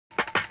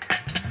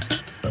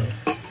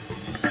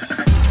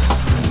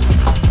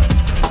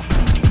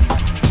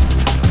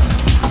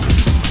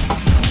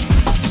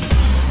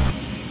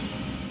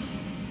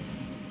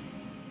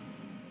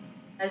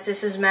Guys,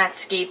 this is Matt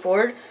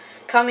Skateboard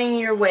coming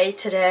your way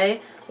today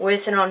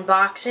with an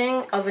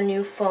unboxing of a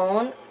new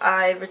phone.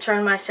 I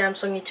returned my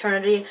Samsung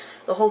Eternity.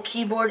 The whole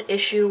keyboard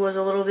issue was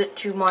a little bit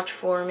too much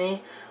for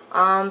me.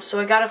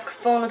 So I got a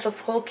phone with a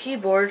full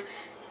keyboard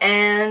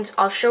and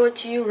I'll show it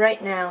to you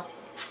right now.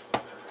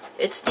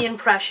 It's the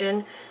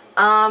Impression.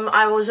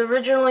 I was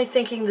originally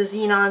thinking the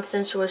Xenon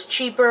since it was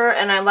cheaper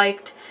and I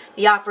liked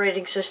the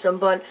operating system,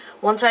 but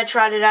once I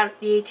tried it out at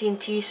the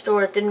at&t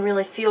store, it didn't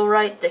really feel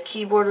right. The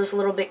keyboard was a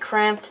little bit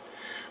cramped,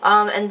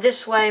 and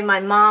this way my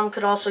mom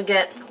could also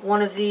get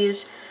one of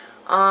these.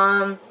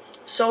 And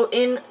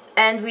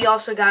we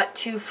also got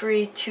 2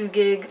 free 2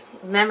 gig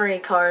memory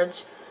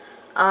cards.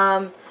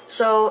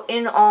 So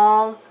in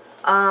all,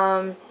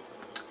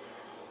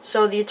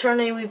 so the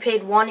Eternity we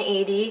paid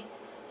 $180.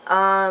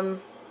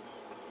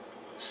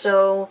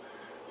 So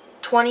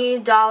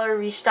 $20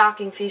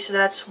 restocking fee, so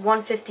that's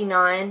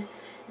 $159.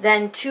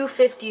 Then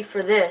 $250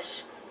 for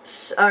this,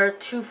 or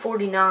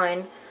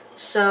 $249.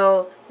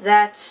 So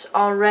that's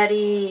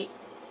already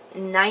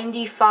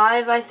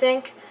 $95, I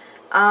think.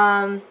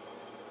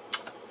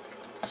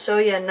 So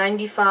yeah,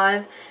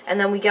 $95, and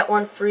then we get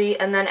one free,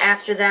 and then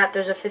after that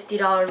there's a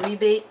 $50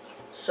 rebate.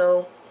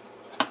 So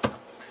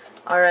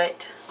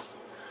alright,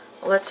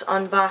 let's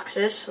unbox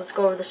this. Let's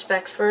go over the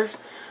specs first.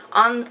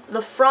 On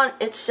the front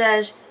it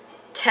says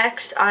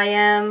text,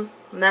 IM,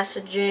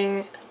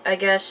 messaging, I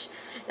guess,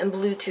 and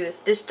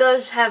Bluetooth. This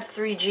does have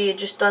 3G, it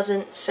just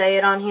doesn't say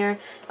it on here.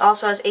 It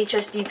also has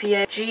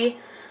HSDPA-G.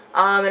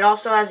 It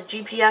also has a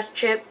GPS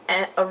chip,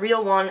 a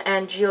real one,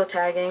 and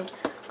geotagging.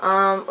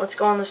 Let's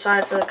go on the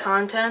side for the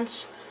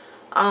contents.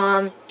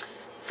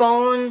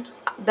 Phone,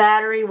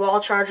 battery,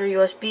 wall charger,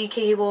 USB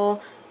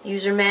cable,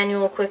 user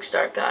manual, quick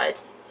start guide.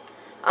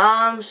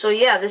 So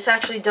yeah, this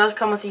actually does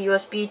come with a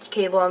USB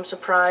cable. I'm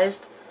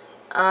surprised.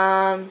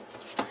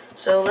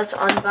 So let's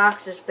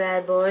unbox this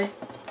bad boy.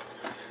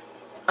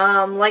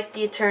 Like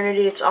the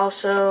Eternity, it's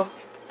also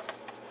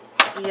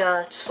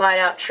the slide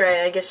out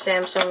tray. I guess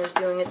Samsung is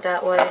doing it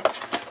that way.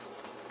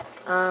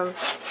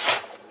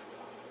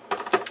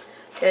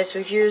 Okay,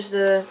 so here's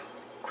the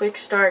quick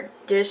start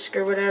disc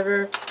or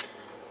whatever,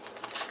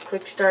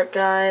 quick start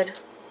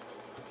guide,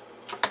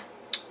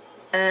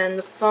 and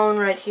the phone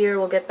right here.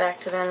 We'll get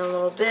back to that in a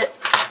little bit.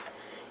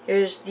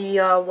 Here's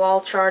the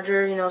wall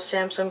charger, you know,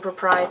 Samsung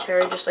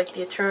proprietary, just like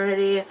the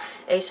Eternity,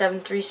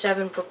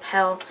 A737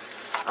 Propel.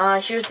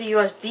 Here's the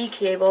USB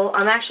cable.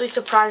 I'm actually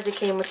surprised it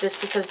came with this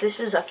because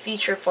this is a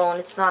feature phone,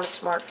 it's not a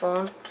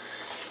smartphone.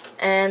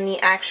 And the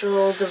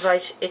actual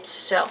device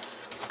itself.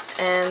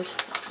 And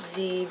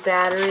the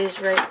battery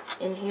is right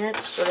in here,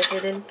 it's sort of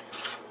hidden.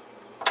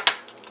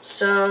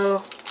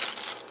 So,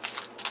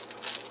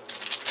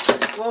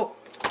 whoa.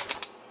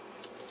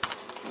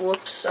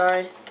 Whoops,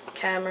 sorry.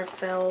 Camera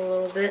fell a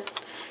little bit.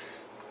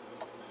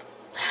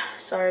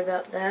 Sorry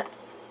about that.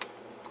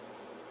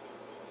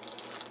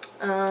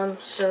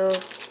 So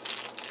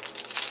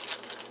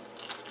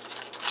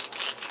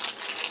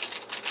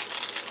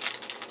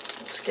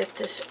let's get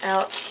this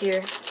out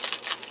here.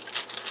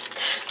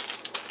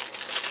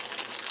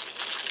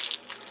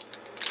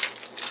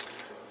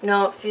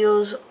 No, it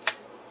feels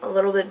a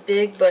little bit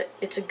big, but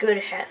it's a good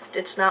heft.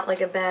 It's not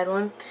like a bad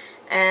one.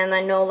 And I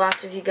know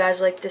lots of you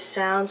guys like this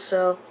sound,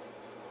 so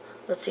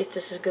let's see if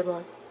this is a good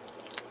one.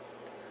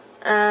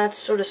 It's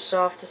sort of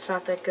soft, it's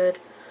not that good,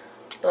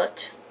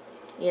 but,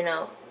 you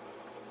know.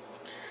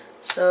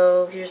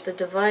 So, here's the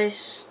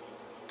device,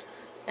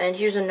 and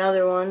here's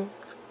another one.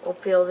 We'll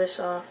peel this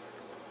off.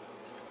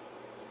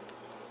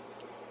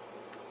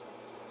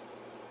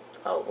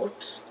 Oh,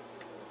 whoops.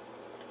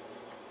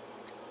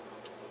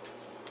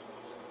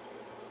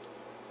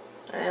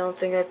 I don't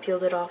think I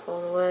peeled it off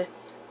all the way.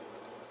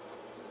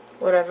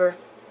 Whatever.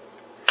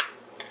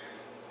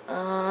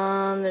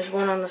 There's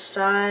one on the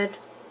side,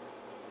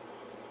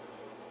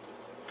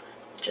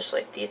 just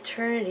like the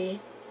Eternity.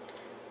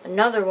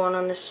 Another one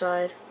on this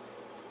side,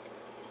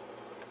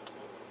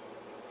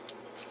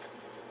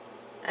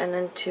 and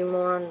then 2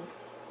 more on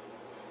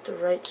the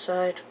right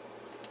side.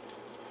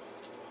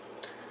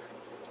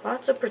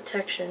 Lots of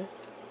protection.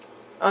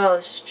 Oh,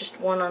 it's just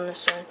one on this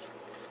side.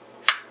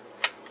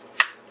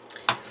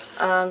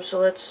 So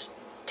let's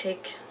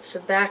take the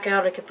back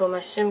out. I could put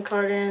my SIM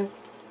card in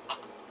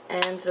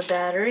and the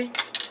battery.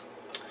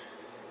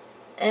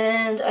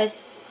 And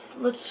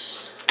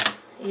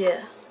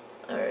yeah,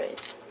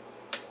 alright.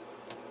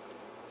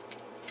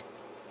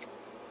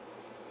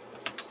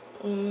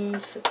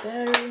 The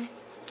battery.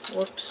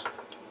 Whoops.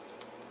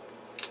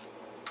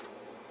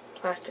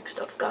 Plastic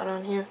stuff got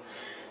on here.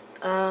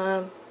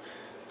 And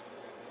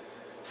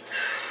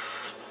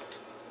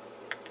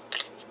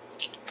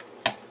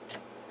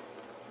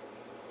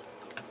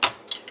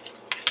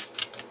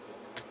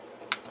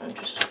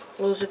just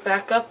close it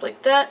back up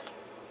like that.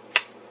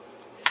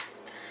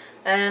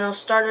 And I'll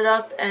start it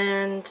up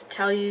and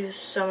tell you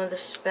some of the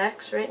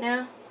specs right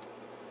now.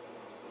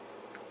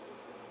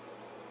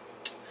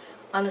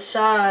 On the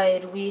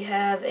side we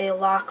have a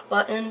lock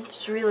button.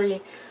 It's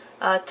really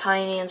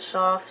tiny and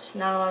soft,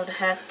 not a lot of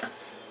heft.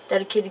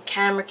 Dedicated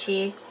camera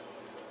key.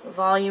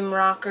 volume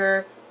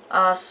rocker,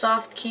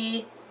 soft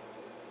key,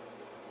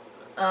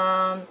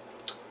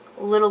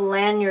 little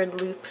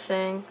lanyard loop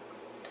thing.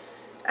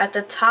 At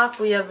the top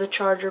we have the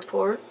charger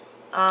port,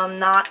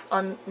 not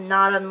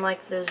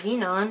unlike the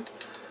Xenon.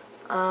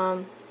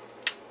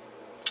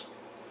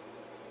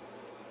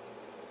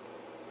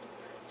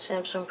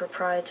 Samsung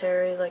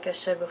proprietary, like I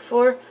said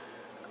before.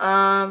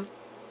 I'm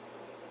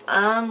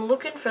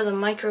looking for the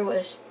micro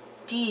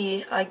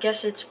SD. I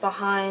guess it's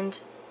behind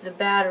the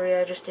battery,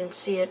 I just didn't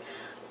see it,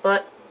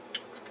 but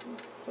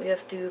we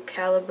have to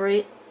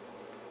calibrate.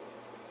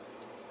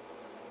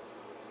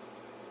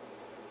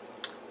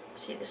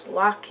 See, this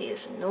lock key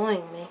is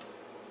annoying me.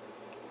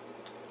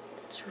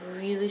 It's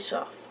really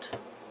soft.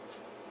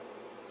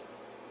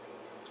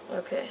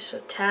 Okay, so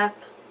tap.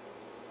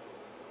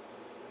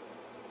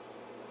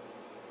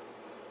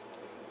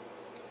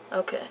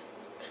 Okay,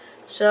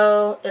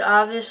 so it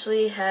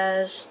obviously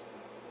has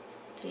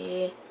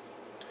the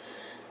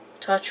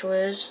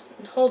TouchWiz.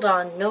 Hold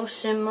on, no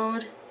sim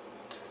mode.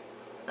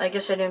 I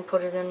guess I didn't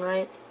put it in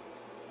right,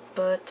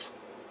 but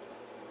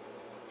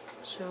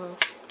so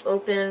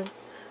open,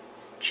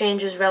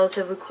 changes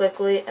relatively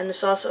quickly, and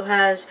this also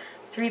has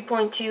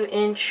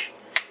 3.2-inch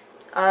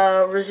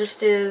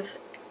resistive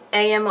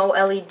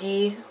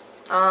AMOLED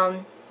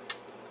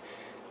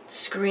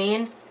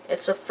screen.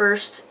 It's a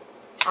first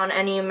on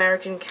any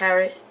American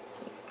carrier.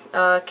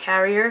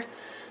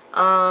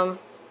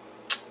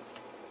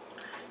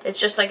 It's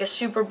just like a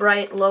super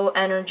bright, low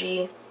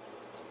energy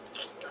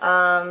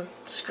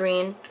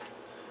screen.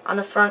 On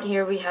the front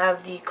here we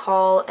have the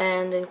call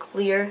and in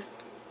clear,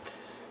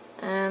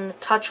 and the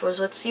TouchWiz.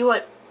 Let's see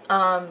what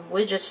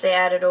widgets they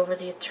added over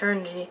the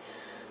eternity.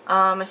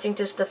 I think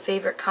this is the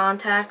favorite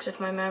contacts, if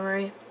my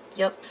memory.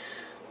 Yep.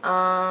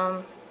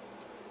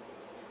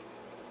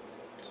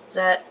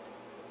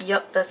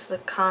 That's the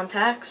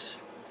contacts.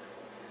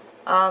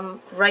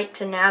 Right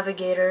to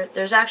navigator.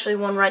 There's actually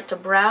one right to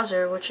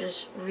browser, which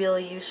is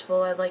really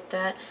useful. I like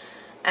that.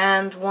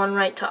 And one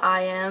right to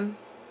IM.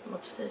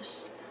 What's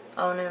this?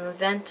 Oh, and an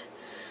event.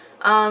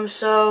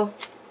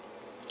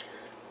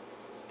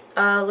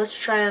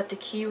 Let's try out the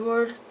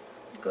keyboard.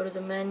 Go to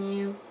the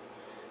menu,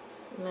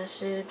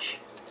 message.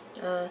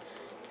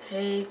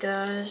 Hey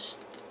guys,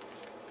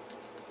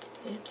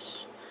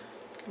 it's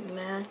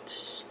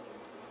Matt's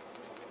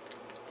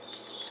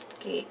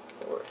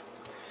skateboard.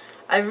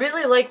 I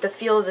really like the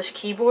feel of this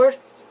keyboard.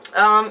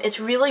 It's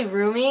really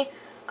roomy,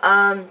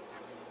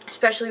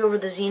 especially over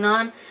the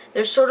Xenon.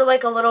 They're sort of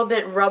like a little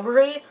bit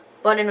rubbery,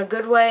 but in a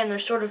good way, and they're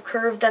sort of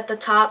curved at the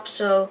top,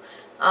 so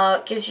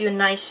it gives you a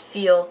nice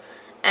feel.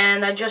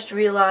 And I just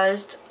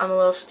realized I'm a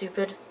little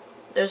stupid.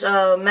 There's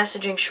a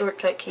messaging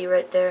shortcut key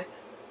right there.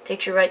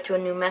 Takes you right to a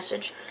new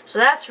message. So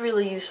that's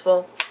really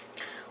useful.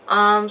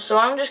 So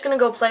I'm just going to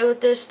go play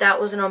with this. That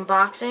was an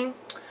unboxing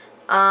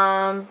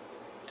of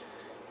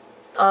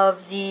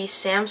the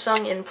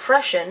Samsung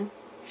Impression.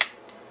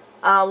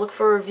 Look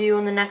for a review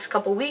in the next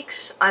couple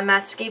weeks. I'm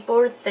Matt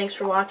Skateboard. Thanks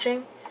for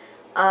watching.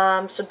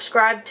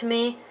 Subscribe to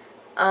me.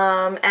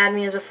 Add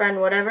me as a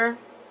friend, whatever.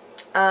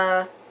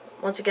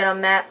 Once again,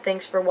 I'm Matt.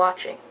 Thanks for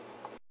watching.